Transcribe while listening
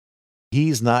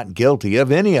He's not guilty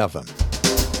of any of them.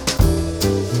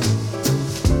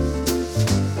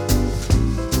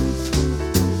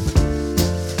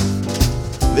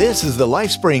 This is the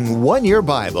LifeSpring One-Year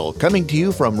Bible, coming to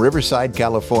you from Riverside,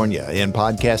 California. In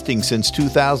podcasting since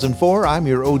 2004, I'm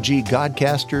your OG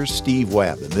Godcaster, Steve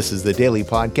Webb, and this is the daily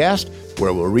podcast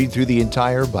where we'll read through the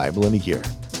entire Bible in a year.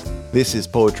 This is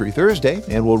Poetry Thursday,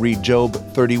 and we'll read Job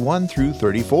 31 through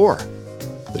 34.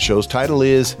 The show's title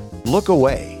is Look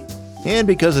Away. And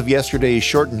because of yesterday's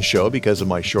shortened show, because of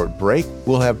my short break,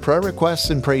 we'll have prayer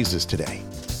requests and praises today.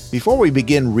 Before we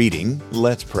begin reading,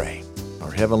 let's pray.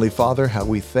 Our Heavenly Father, how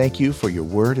we thank you for your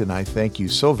word, and I thank you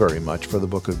so very much for the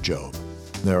book of Job.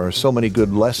 There are so many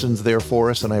good lessons there for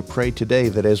us, and I pray today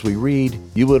that as we read,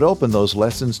 you would open those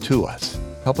lessons to us.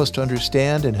 Help us to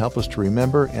understand and help us to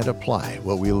remember and apply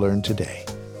what we learned today.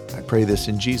 I pray this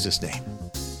in Jesus' name.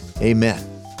 Amen.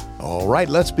 All right,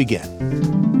 let's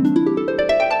begin.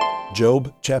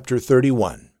 Job chapter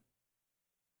 31.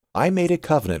 I made a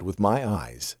covenant with my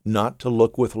eyes, not to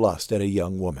look with lust at a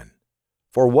young woman.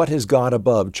 For what has God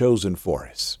above chosen for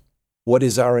us? What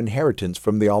is our inheritance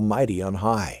from the Almighty on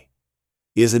high?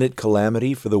 Isn't it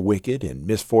calamity for the wicked and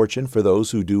misfortune for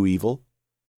those who do evil?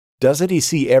 Doesn't he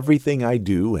see everything I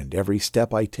do and every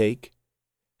step I take?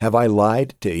 Have I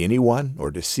lied to anyone or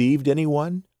deceived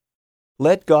anyone?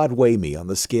 Let God weigh me on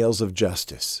the scales of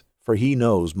justice, for he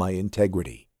knows my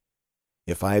integrity.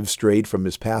 If I have strayed from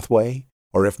his pathway,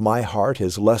 or if my heart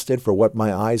has lusted for what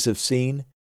my eyes have seen,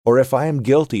 or if I am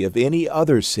guilty of any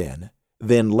other sin,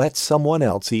 then let someone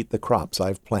else eat the crops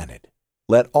I've planted.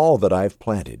 Let all that I've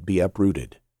planted be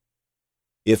uprooted.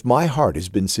 If my heart has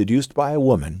been seduced by a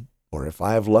woman, or if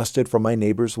I have lusted for my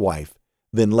neighbor's wife,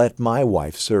 then let my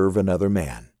wife serve another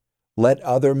man. Let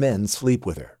other men sleep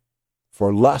with her.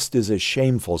 For lust is a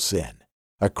shameful sin,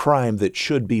 a crime that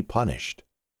should be punished.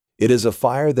 It is a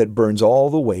fire that burns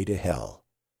all the way to hell.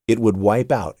 It would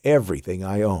wipe out everything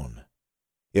I own.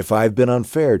 If I've been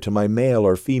unfair to my male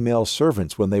or female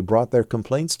servants when they brought their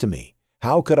complaints to me,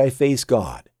 how could I face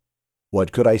God?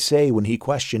 What could I say when he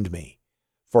questioned me?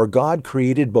 For God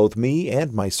created both me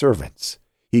and my servants.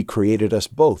 He created us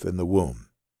both in the womb.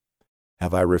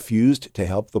 Have I refused to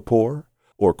help the poor,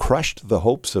 or crushed the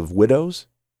hopes of widows?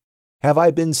 Have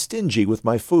I been stingy with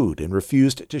my food and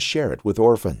refused to share it with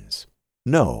orphans?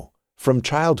 No, from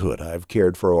childhood I have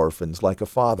cared for orphans like a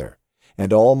father,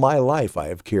 and all my life I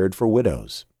have cared for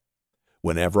widows.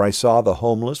 Whenever I saw the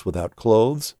homeless without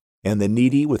clothes, and the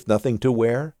needy with nothing to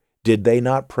wear, did they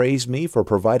not praise me for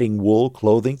providing wool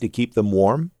clothing to keep them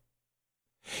warm?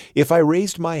 If I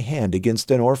raised my hand against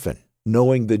an orphan,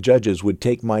 knowing the judges would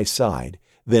take my side,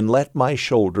 then let my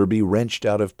shoulder be wrenched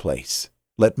out of place.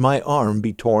 Let my arm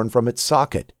be torn from its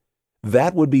socket.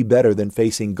 That would be better than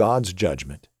facing God's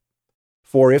judgment.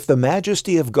 For if the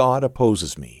majesty of God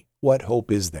opposes me, what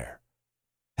hope is there?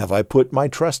 Have I put my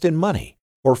trust in money,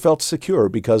 or felt secure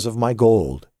because of my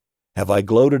gold? Have I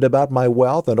gloated about my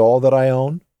wealth and all that I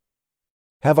own?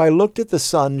 Have I looked at the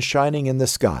sun shining in the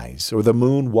skies, or the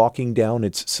moon walking down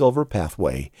its silver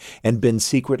pathway, and been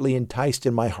secretly enticed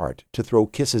in my heart to throw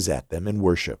kisses at them in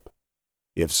worship?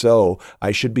 If so,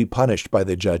 I should be punished by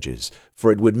the judges,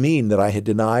 for it would mean that I had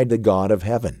denied the God of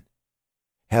heaven.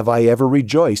 Have I ever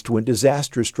rejoiced when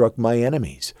disaster struck my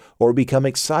enemies, or become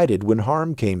excited when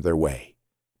harm came their way?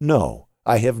 No,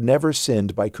 I have never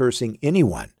sinned by cursing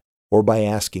anyone or by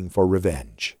asking for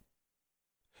revenge.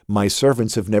 My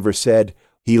servants have never said,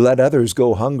 "He let others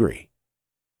go hungry."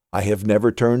 I have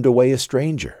never turned away a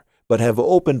stranger, but have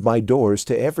opened my doors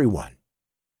to everyone.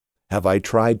 Have I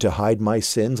tried to hide my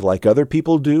sins like other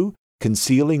people do,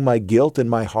 concealing my guilt in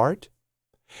my heart?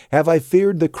 Have I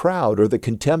feared the crowd or the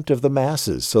contempt of the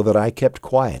masses so that I kept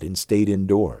quiet and stayed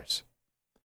indoors?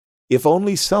 If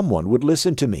only someone would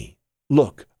listen to me.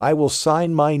 Look, I will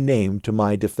sign my name to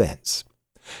my defense.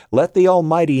 Let the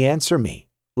Almighty answer me.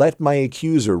 Let my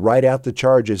accuser write out the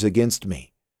charges against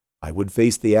me. I would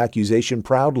face the accusation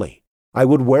proudly. I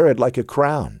would wear it like a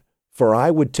crown, for I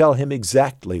would tell him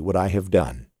exactly what I have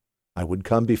done. I would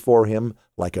come before him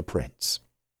like a prince.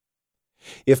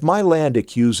 If my land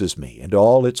accuses me and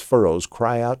all its furrows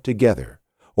cry out together,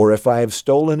 or if I have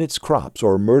stolen its crops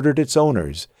or murdered its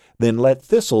owners, then let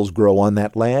thistles grow on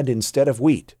that land instead of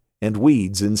wheat, and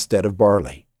weeds instead of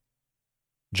barley.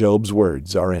 Job's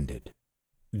words are ended.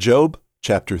 Job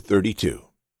chapter 32.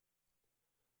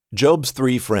 Job's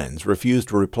 3 friends refused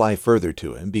to reply further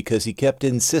to him because he kept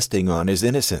insisting on his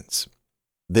innocence.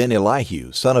 Then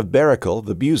Elihu, son of Barachel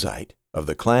the Buzite, of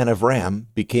the clan of Ram,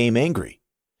 became angry.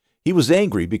 He was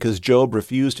angry because Job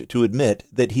refused to admit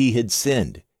that he had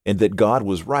sinned and that God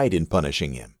was right in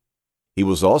punishing him. He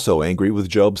was also angry with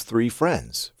Job's 3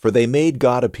 friends, for they made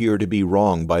God appear to be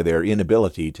wrong by their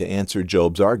inability to answer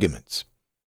Job's arguments.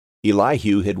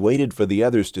 Elihu had waited for the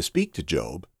others to speak to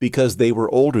Job because they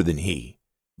were older than he,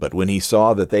 but when he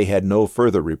saw that they had no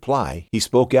further reply, he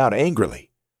spoke out angrily.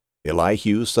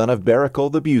 Elihu, son of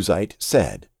Barachel the Buzite,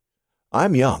 said,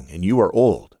 "I'm young and you are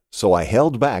old, so I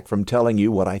held back from telling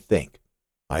you what I think.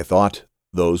 I thought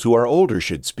those who are older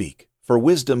should speak, for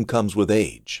wisdom comes with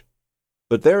age.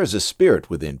 But there is a spirit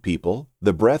within people,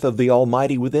 the breath of the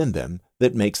Almighty within them,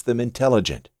 that makes them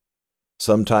intelligent.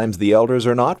 Sometimes the elders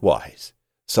are not wise.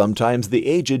 Sometimes the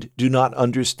aged do not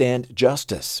understand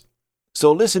justice.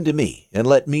 So listen to me, and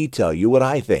let me tell you what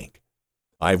I think.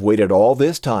 I've waited all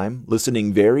this time,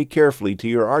 listening very carefully to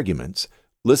your arguments,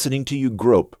 listening to you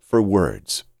grope for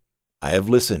words. I have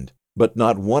listened, but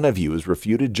not one of you has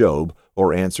refuted Job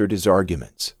or answered his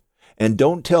arguments. And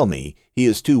don't tell me he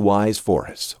is too wise for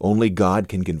us. Only God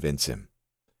can convince him.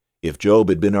 If Job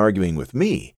had been arguing with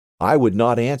me, I would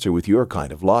not answer with your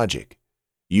kind of logic.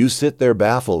 You sit there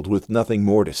baffled with nothing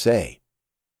more to say.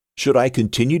 Should I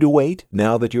continue to wait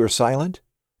now that you are silent?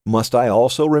 Must I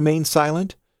also remain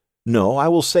silent? No, I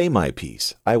will say my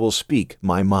piece. I will speak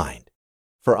my mind.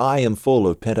 For I am full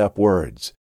of pent-up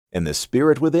words, and the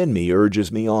spirit within me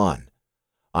urges me on.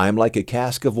 I am like a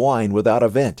cask of wine without a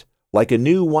vent, like a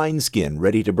new wineskin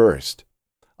ready to burst.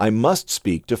 I must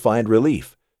speak to find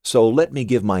relief, so let me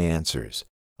give my answers.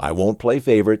 I won't play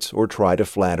favorites or try to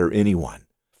flatter anyone,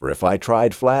 for if I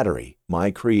tried flattery, my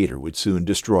Creator would soon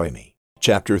destroy me.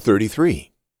 Chapter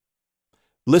 33.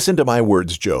 Listen to my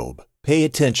words, Job. Pay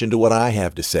attention to what I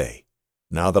have to say.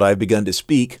 Now that I've begun to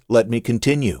speak, let me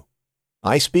continue.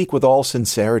 I speak with all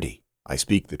sincerity. I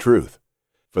speak the truth.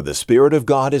 For the Spirit of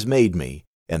God has made me,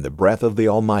 and the breath of the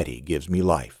Almighty gives me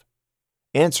life.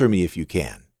 Answer me if you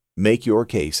can. Make your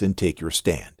case and take your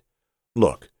stand.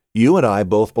 Look, you and I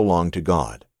both belong to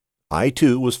God. I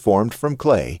too was formed from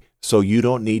clay, so you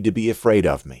don't need to be afraid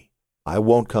of me. I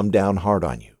won't come down hard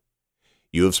on you.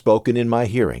 You have spoken in my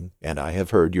hearing, and I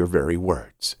have heard your very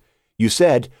words. You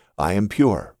said, I am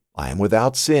pure, I am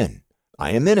without sin,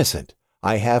 I am innocent,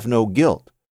 I have no guilt.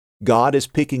 God is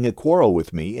picking a quarrel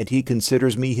with me, and he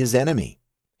considers me his enemy.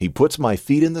 He puts my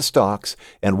feet in the stocks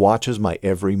and watches my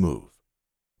every move.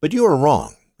 But you are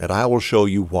wrong, and I will show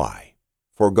you why.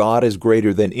 For God is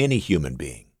greater than any human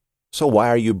being. So why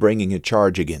are you bringing a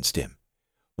charge against him?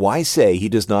 Why say he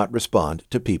does not respond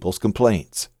to people's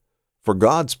complaints? For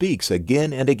God speaks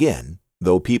again and again,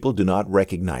 though people do not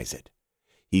recognize it.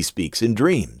 He speaks in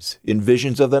dreams, in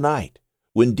visions of the night,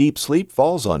 when deep sleep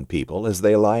falls on people as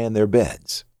they lie in their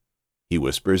beds. He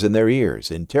whispers in their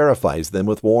ears and terrifies them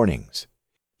with warnings.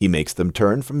 He makes them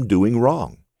turn from doing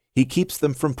wrong. He keeps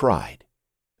them from pride.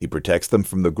 He protects them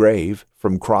from the grave,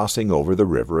 from crossing over the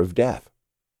river of death.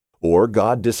 Or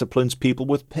God disciplines people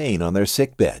with pain on their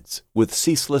sick beds, with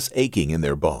ceaseless aching in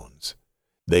their bones.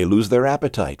 They lose their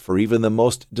appetite for even the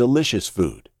most delicious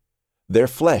food. Their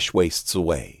flesh wastes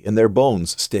away, and their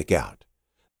bones stick out.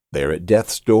 They are at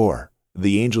death's door.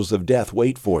 The angels of death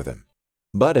wait for them.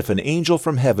 But if an angel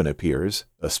from heaven appears,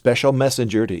 a special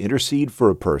messenger to intercede for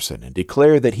a person and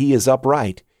declare that he is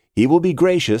upright, he will be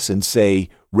gracious and say,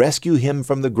 "Rescue him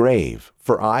from the grave,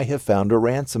 for I have found a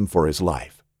ransom for his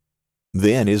life."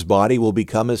 Then his body will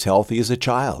become as healthy as a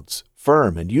child's,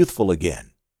 firm and youthful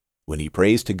again. When he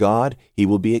prays to God, he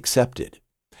will be accepted,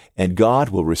 and God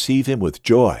will receive him with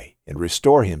joy and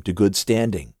restore him to good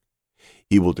standing.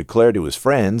 He will declare to his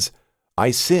friends,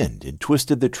 "I sinned and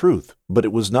twisted the truth, but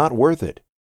it was not worth it.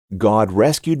 God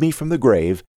rescued me from the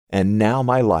grave, and now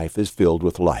my life is filled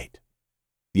with light."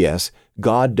 Yes,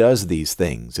 God does these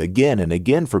things again and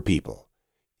again for people.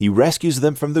 He rescues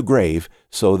them from the grave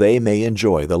so they may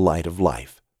enjoy the light of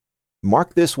life.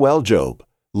 Mark this well, Job.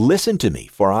 Listen to me,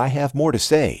 for I have more to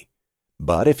say.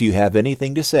 But if you have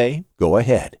anything to say, go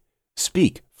ahead.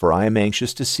 Speak, for I am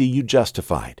anxious to see you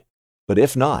justified. But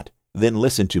if not, then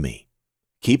listen to me.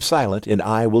 Keep silent, and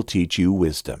I will teach you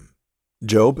wisdom.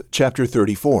 Job chapter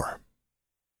 34.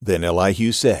 Then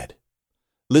Elihu said,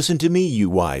 "Listen to me, you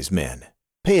wise men.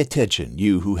 Pay attention,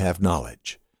 you who have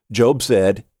knowledge." Job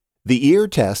said, "The ear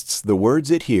tests the words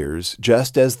it hears,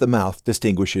 just as the mouth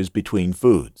distinguishes between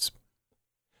foods.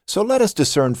 So let us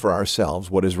discern for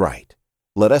ourselves what is right.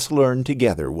 Let us learn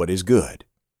together what is good."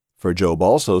 For Job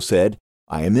also said,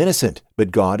 "I am innocent,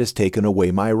 but God has taken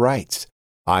away my rights.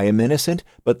 I am innocent,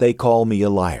 but they call me a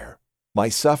liar. My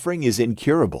suffering is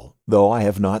incurable, though I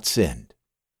have not sinned."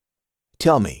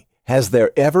 Tell me, has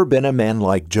there ever been a man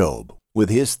like Job, with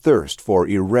his thirst for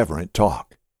irreverent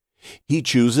talk? He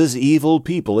chooses evil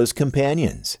people as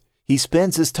companions. He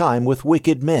spends his time with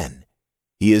wicked men.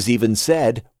 He has even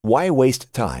said, Why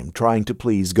waste time trying to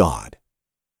please God?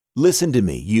 Listen to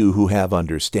me, you who have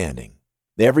understanding.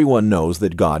 Everyone knows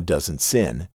that God doesn't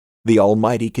sin. The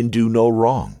Almighty can do no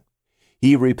wrong.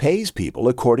 He repays people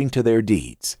according to their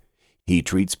deeds. He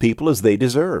treats people as they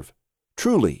deserve.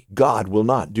 Truly, God will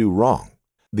not do wrong.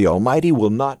 The Almighty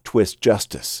will not twist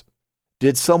justice.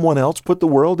 Did someone else put the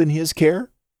world in His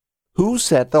care? Who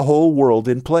set the whole world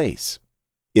in place?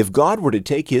 If God were to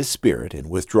take His Spirit and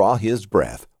withdraw His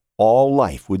breath, all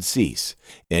life would cease,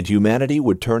 and humanity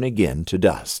would turn again to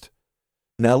dust.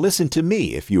 Now listen to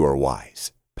me if you are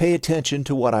wise. Pay attention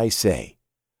to what I say.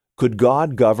 Could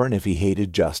God govern if He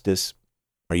hated justice?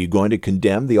 Are you going to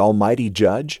condemn the Almighty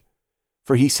Judge?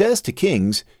 For He says to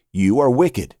kings, "You are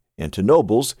wicked," and to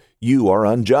nobles, "You are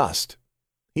unjust."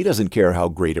 He doesn't care how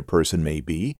great a person may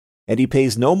be, and He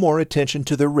pays no more attention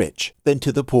to the rich than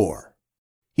to the poor.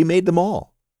 He made them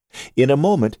all. In a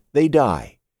moment they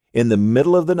die. In the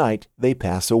middle of the night they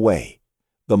pass away.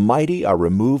 The mighty are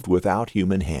removed without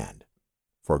human hand.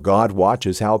 For God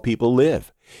watches how people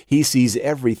live. He sees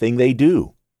everything they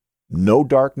do. No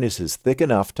darkness is thick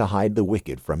enough to hide the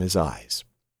wicked from His eyes.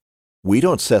 We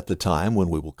don't set the time when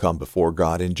we will come before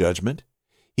God in judgment.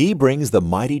 He brings the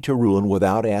mighty to ruin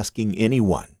without asking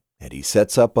anyone, and He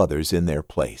sets up others in their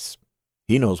place.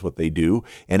 He knows what they do,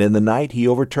 and in the night He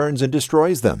overturns and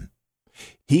destroys them.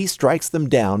 He strikes them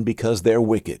down because they're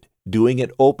wicked, doing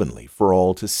it openly for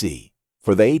all to see.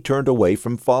 For they turned away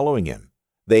from following Him.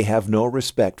 They have no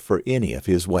respect for any of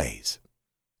His ways.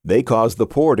 They cause the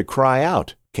poor to cry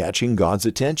out, catching God's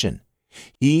attention.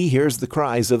 He hears the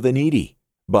cries of the needy.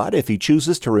 But if He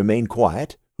chooses to remain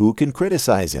quiet, who can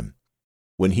criticize Him?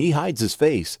 When He hides His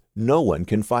face, no one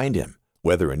can find Him,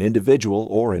 whether an individual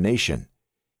or a nation.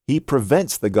 He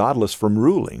prevents the godless from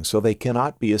ruling so they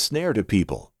cannot be a snare to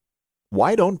people.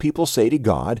 Why don't people say to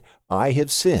God, "I have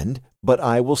sinned, but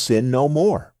I will sin no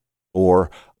more"?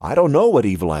 Or, "I don't know what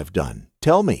evil I've done.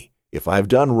 Tell me. If I've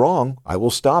done wrong, I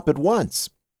will stop at once."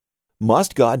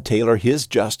 Must God tailor His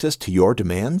justice to your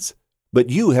demands? But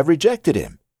you have rejected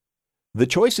Him. The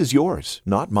choice is yours,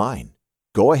 not mine.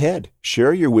 Go ahead,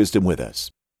 share your wisdom with us.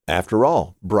 After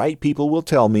all, bright people will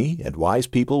tell me, and wise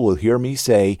people will hear me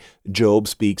say, "Job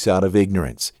speaks out of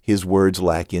ignorance. His words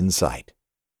lack insight."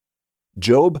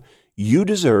 Job, you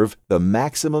deserve the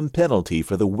maximum penalty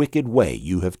for the wicked way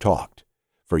you have talked.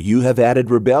 For you have added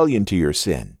rebellion to your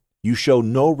sin. You show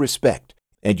no respect,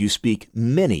 and you speak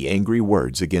many angry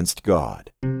words against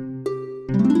God.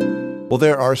 Well,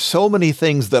 there are so many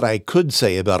things that I could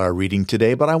say about our reading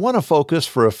today, but I want to focus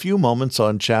for a few moments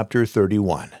on chapter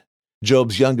 31.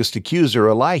 Job's youngest accuser,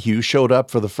 Elihu, showed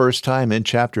up for the first time in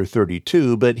chapter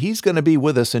 32, but he's going to be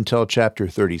with us until chapter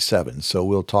 37, so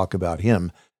we'll talk about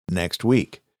him next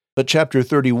week. But chapter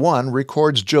 31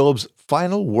 records Job's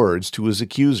final words to his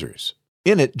accusers.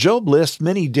 In it, Job lists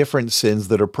many different sins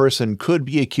that a person could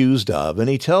be accused of, and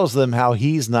he tells them how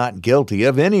he's not guilty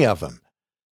of any of them.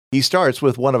 He starts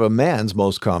with one of a man's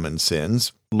most common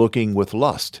sins, looking with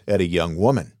lust at a young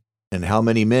woman. And how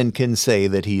many men can say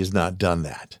that he has not done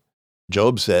that?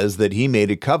 Job says that he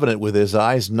made a covenant with his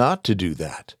eyes not to do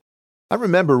that. I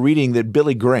remember reading that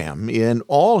Billy Graham, in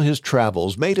all his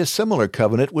travels, made a similar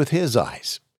covenant with his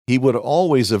eyes. He would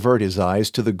always avert his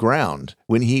eyes to the ground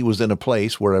when he was in a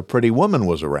place where a pretty woman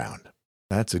was around.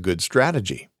 That's a good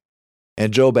strategy.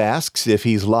 And Job asks if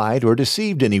he's lied or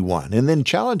deceived anyone, and then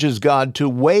challenges God to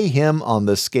weigh him on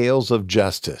the scales of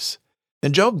justice.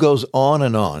 And Job goes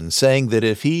on, saying that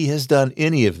if he has done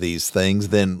any of these things,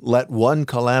 then let one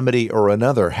calamity or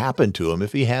another happen to him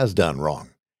if he has done wrong.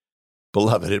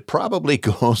 Beloved, it probably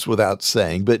goes without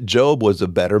saying, but Job was a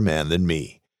better man than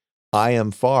me. I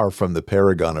am far from the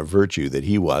paragon of virtue that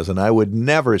he was, and I would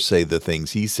never say the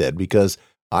things he said because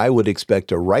I would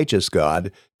expect a righteous God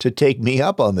to take me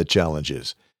up on the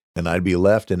challenges, and I'd be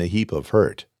left in a heap of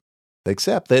hurt.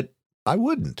 Except that I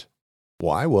wouldn't.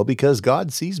 Why? Well, because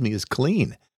God sees me as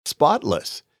clean,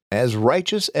 spotless, as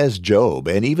righteous as Job,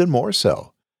 and even more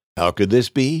so. How could this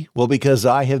be? Well, because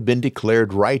I have been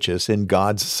declared righteous in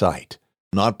God's sight.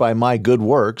 Not by my good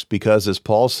works, because, as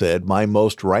Paul said, my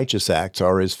most righteous acts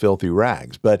are as filthy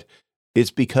rags, but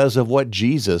it's because of what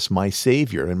Jesus, my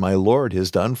Savior and my Lord, has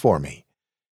done for me.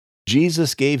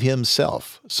 Jesus gave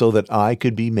Himself so that I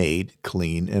could be made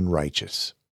clean and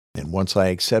righteous. And once I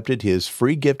accepted His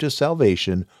free gift of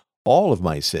salvation, all of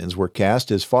my sins were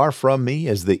cast as far from me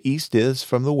as the east is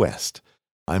from the west.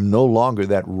 I'm no longer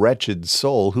that wretched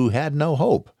soul who had no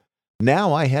hope.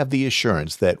 Now I have the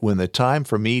assurance that when the time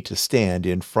for me to stand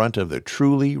in front of the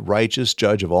truly righteous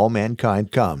Judge of all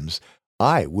mankind comes,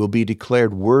 I will be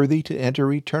declared worthy to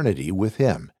enter eternity with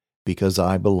Him because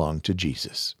I belong to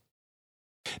Jesus.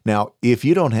 Now, if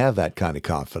you don't have that kind of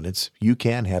confidence, you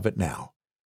can have it now.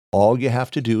 All you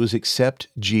have to do is accept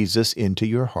Jesus into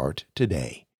your heart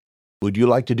today. Would you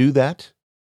like to do that?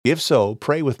 If so,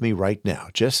 pray with me right now.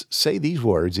 Just say these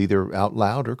words either out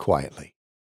loud or quietly.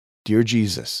 Dear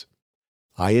Jesus,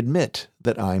 I admit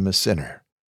that I'm a sinner.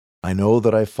 I know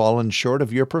that I've fallen short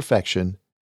of your perfection,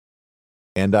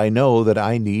 and I know that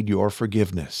I need your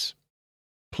forgiveness.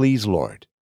 Please, Lord,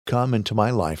 come into my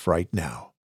life right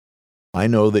now. I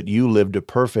know that you lived a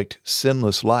perfect,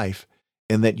 sinless life,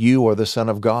 and that you are the Son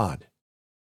of God.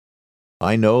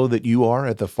 I know that you are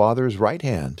at the Father's right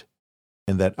hand,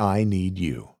 and that I need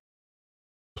you.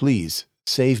 Please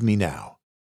save me now.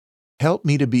 Help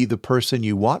me to be the person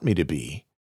you want me to be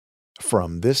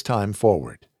from this time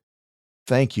forward.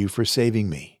 Thank you for saving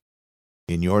me.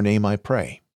 In your name I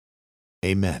pray.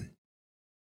 Amen.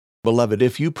 Beloved,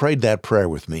 if you prayed that prayer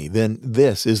with me, then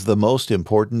this is the most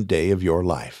important day of your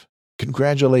life.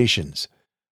 Congratulations.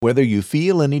 Whether you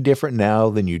feel any different now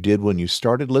than you did when you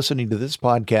started listening to this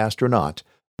podcast or not,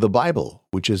 the Bible,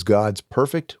 which is God's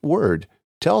perfect word,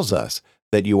 tells us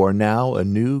that you are now a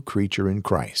new creature in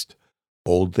Christ.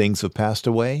 Old things have passed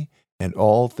away, and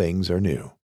all things are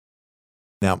new.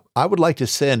 Now, I would like to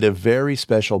send a very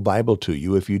special Bible to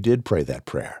you if you did pray that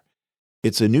prayer.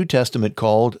 It's a New Testament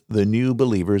called the New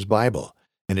Believer's Bible,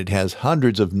 and it has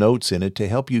hundreds of notes in it to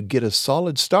help you get a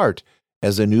solid start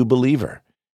as a new believer.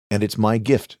 And it's my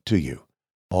gift to you.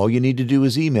 All you need to do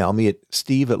is email me at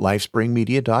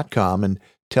steve@lifespringmedia.com and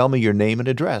tell me your name and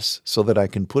address so that I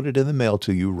can put it in the mail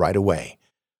to you right away.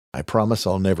 I promise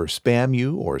I'll never spam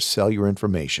you or sell your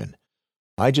information.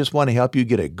 I just want to help you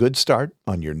get a good start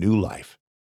on your new life.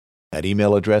 That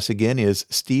email address again is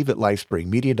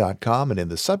steve@lifespringmedia.com, and in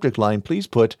the subject line, please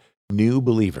put New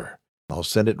Believer. I'll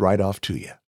send it right off to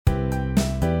you.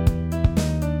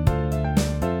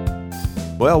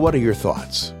 Well, what are your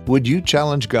thoughts? Would you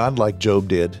challenge God like Job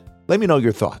did? Let me know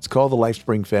your thoughts. Call the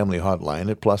LifeSpring Family Hotline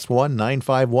at +1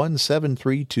 951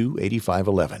 732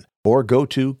 8511 or go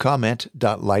to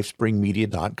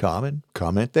comment.lifespringmedia.com and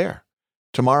comment there.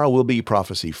 Tomorrow will be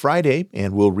Prophecy Friday,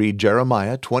 and we'll read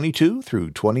Jeremiah 22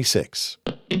 through 26.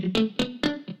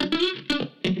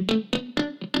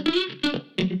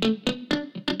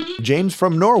 James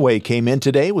from Norway came in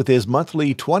today with his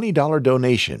monthly $20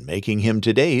 donation, making him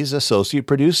today's associate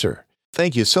producer.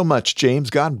 Thank you so much, James.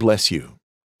 God bless you.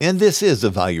 And this is a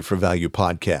Value for Value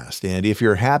podcast, and if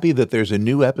you're happy that there's a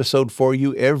new episode for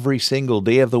you every single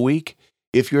day of the week,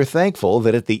 if you're thankful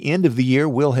that at the end of the year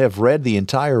we'll have read the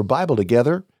entire Bible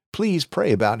together, please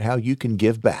pray about how you can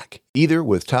give back, either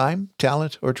with time,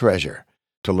 talent, or treasure.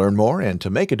 To learn more and to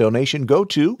make a donation, go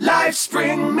to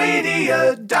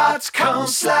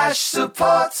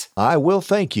lifespringmedia.com/support. I will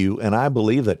thank you, and I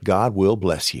believe that God will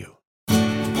bless you.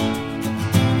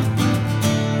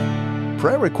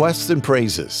 Prayer requests and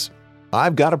praises.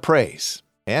 I've got a praise.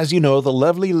 As you know, the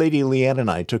lovely Lady Leanne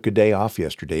and I took a day off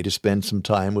yesterday to spend some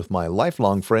time with my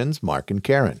lifelong friends, Mark and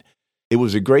Karen. It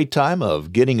was a great time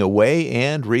of getting away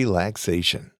and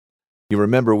relaxation. You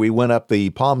remember we went up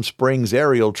the Palm Springs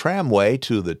aerial tramway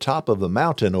to the top of the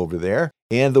mountain over there,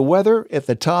 and the weather at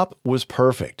the top was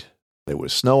perfect. There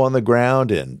was snow on the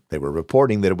ground, and they were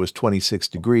reporting that it was 26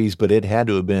 degrees, but it had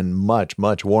to have been much,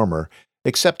 much warmer,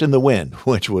 except in the wind,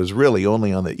 which was really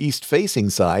only on the east-facing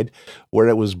side where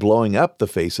it was blowing up the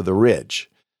face of the ridge.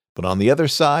 But on the other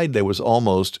side, there was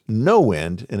almost no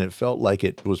wind, and it felt like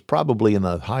it was probably in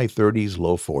the high 30s,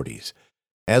 low 40s.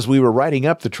 As we were riding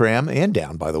up the tram, and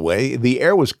down, by the way, the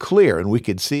air was clear, and we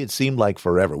could see it seemed like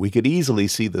forever. We could easily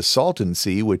see the Salton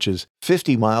Sea, which is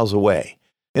 50 miles away.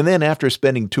 And then after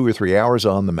spending 2 or 3 hours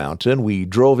on the mountain, we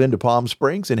drove into Palm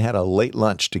Springs and had a late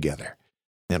lunch together.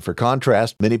 And for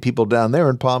contrast, many people down there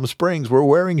in Palm Springs were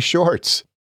wearing shorts.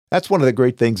 That's one of the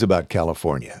great things about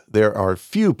California. There are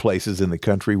few places in the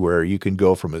country where you can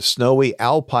go from a snowy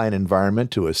alpine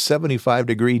environment to a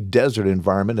 75-degree desert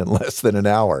environment in less than an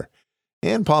hour.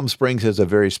 And Palm Springs has a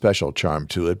very special charm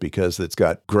to it because it's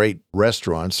got great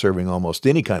restaurants serving almost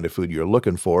any kind of food you're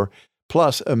looking for,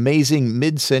 plus amazing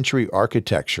mid-century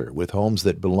architecture with homes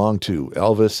that belong to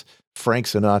Elvis, Frank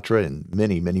Sinatra, and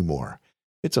many, many more.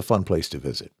 It's a fun place to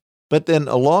visit. But then,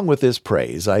 along with this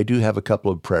praise, I do have a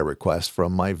couple of prayer requests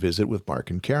from my visit with Mark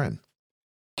and Karen.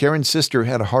 Karen's sister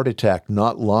had a heart attack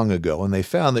not long ago, and they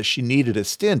found that she needed a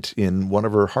stent in one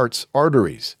of her heart's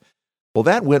arteries. Well,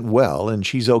 that went well, and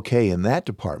she's okay in that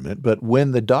department, but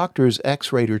when the doctors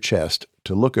x-rayed her chest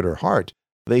to look at her heart,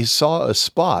 they saw a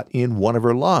spot in one of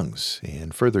her lungs,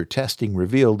 and further testing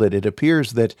revealed that it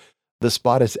appears that the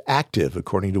spot is active,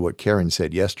 according to what Karen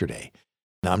said yesterday.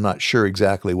 Now, I'm not sure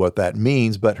exactly what that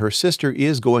means, but her sister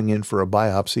is going in for a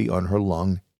biopsy on her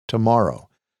lung tomorrow.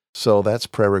 So that's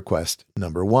prayer request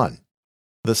number 1.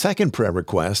 The second prayer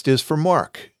request is for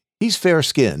Mark. He's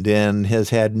fair-skinned and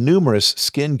has had numerous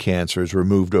skin cancers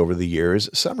removed over the years,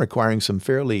 some requiring some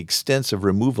fairly extensive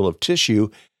removal of tissue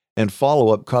and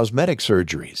follow-up cosmetic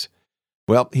surgeries.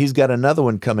 Well, he's got another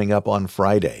one coming up on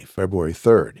Friday, February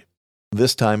 3rd.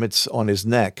 This time it's on his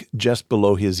neck, just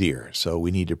below his ear, so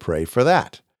we need to pray for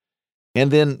that.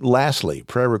 And then lastly,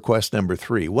 prayer request number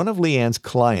 3. One of Leanne's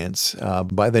clients,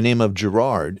 by the name of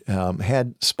Gerard,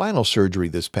 had spinal surgery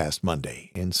this past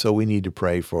Monday, and so we need to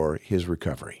pray for his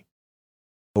recovery.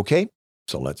 Okay,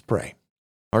 so let's pray.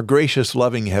 Our gracious,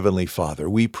 loving Heavenly Father,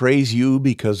 we praise you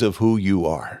because of who you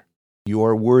are. You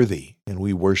are worthy, and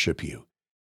we worship you.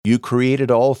 You created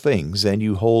all things, and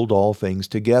you hold all things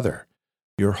together.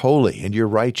 You're holy, and you're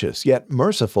righteous, yet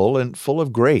merciful and full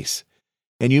of grace.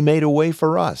 And you made a way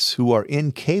for us, who are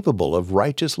incapable of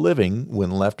righteous living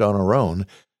when left on our own,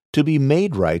 to be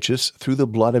made righteous through the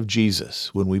blood of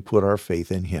Jesus when we put our faith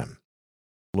in him.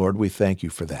 Lord, we thank you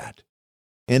for that.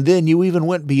 And then you even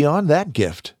went beyond that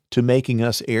gift to making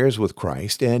us heirs with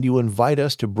Christ, and you invite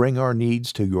us to bring our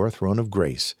needs to your throne of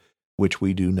grace, which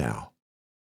we do now.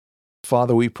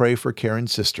 Father, we pray for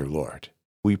Karen's sister, Lord.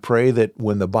 We pray that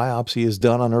when the biopsy is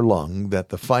done on her lung, that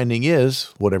the finding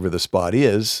is, whatever the spot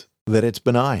is, that it's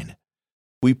benign.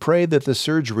 We pray that the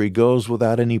surgery goes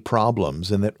without any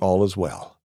problems and that all is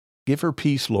well. Give her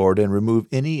peace, Lord, and remove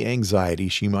any anxiety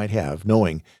she might have,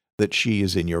 knowing that she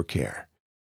is in your care.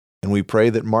 And we pray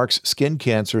that Mark's skin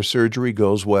cancer surgery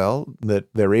goes well,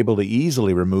 that they're able to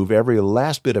easily remove every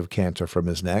last bit of cancer from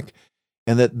his neck,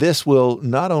 and that this will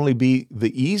not only be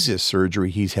the easiest surgery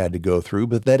he's had to go through,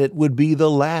 but that it would be the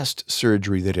last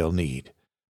surgery that he'll need.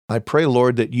 I pray,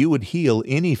 Lord, that you would heal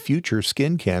any future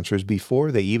skin cancers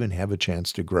before they even have a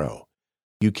chance to grow.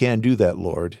 You can do that,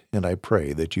 Lord, and I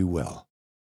pray that you will.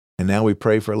 And now we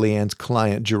pray for Leanne's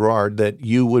client, Gerard, that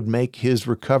you would make his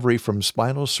recovery from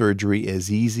spinal surgery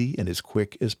as easy and as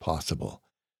quick as possible.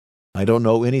 I don't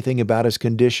know anything about his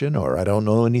condition, or I don't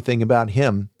know anything about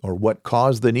him, or what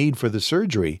caused the need for the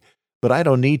surgery, but I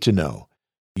don't need to know.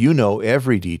 You know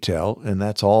every detail, and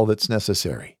that's all that's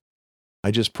necessary.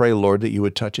 I just pray, Lord, that you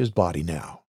would touch his body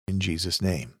now, in Jesus'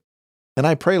 name. And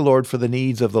I pray, Lord, for the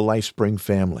needs of the LifeSpring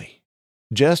family.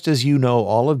 Just as you know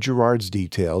all of Gerard's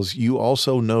details, you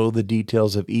also know the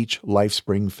details of each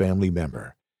LifeSpring family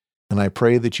member. And I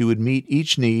pray that you would meet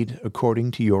each need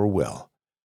according to your will.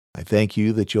 I thank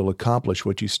you that you'll accomplish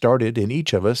what you started in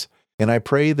each of us, and I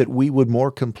pray that we would more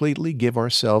completely give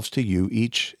ourselves to you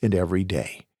each and every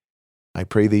day. I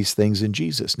pray these things in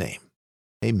Jesus' name.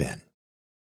 Amen.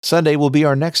 Sunday will be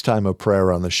our next time of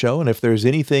prayer on the show, and if there's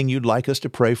anything you'd like us to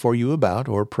pray for you about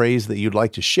or praise that you'd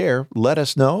like to share, let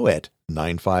us know at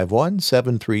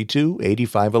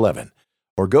 951-732-8511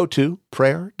 or go to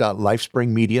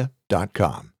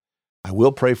prayer.lifespringmedia.com. I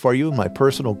will pray for you in my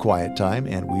personal quiet time,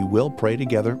 and we will pray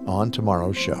together on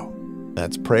tomorrow's show.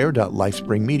 That's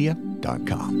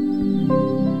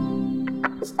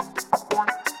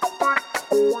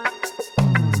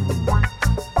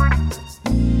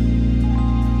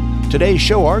Today's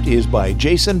show art is by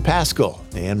Jason Pascal,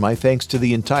 and my thanks to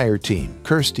the entire team,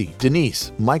 Kirsty,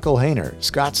 Denise, Michael Hayner,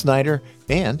 Scott Snyder,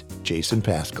 and Jason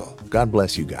Pascal. God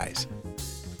bless you guys.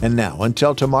 And now,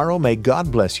 until tomorrow, may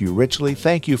God bless you richly.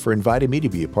 Thank you for inviting me to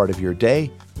be a part of your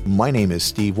day. My name is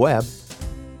Steve Webb.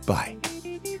 Bye.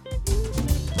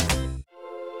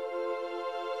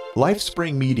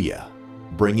 LifeSpring Media,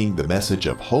 bringing the message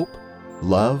of hope,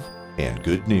 love, and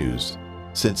good news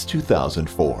since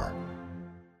 2004.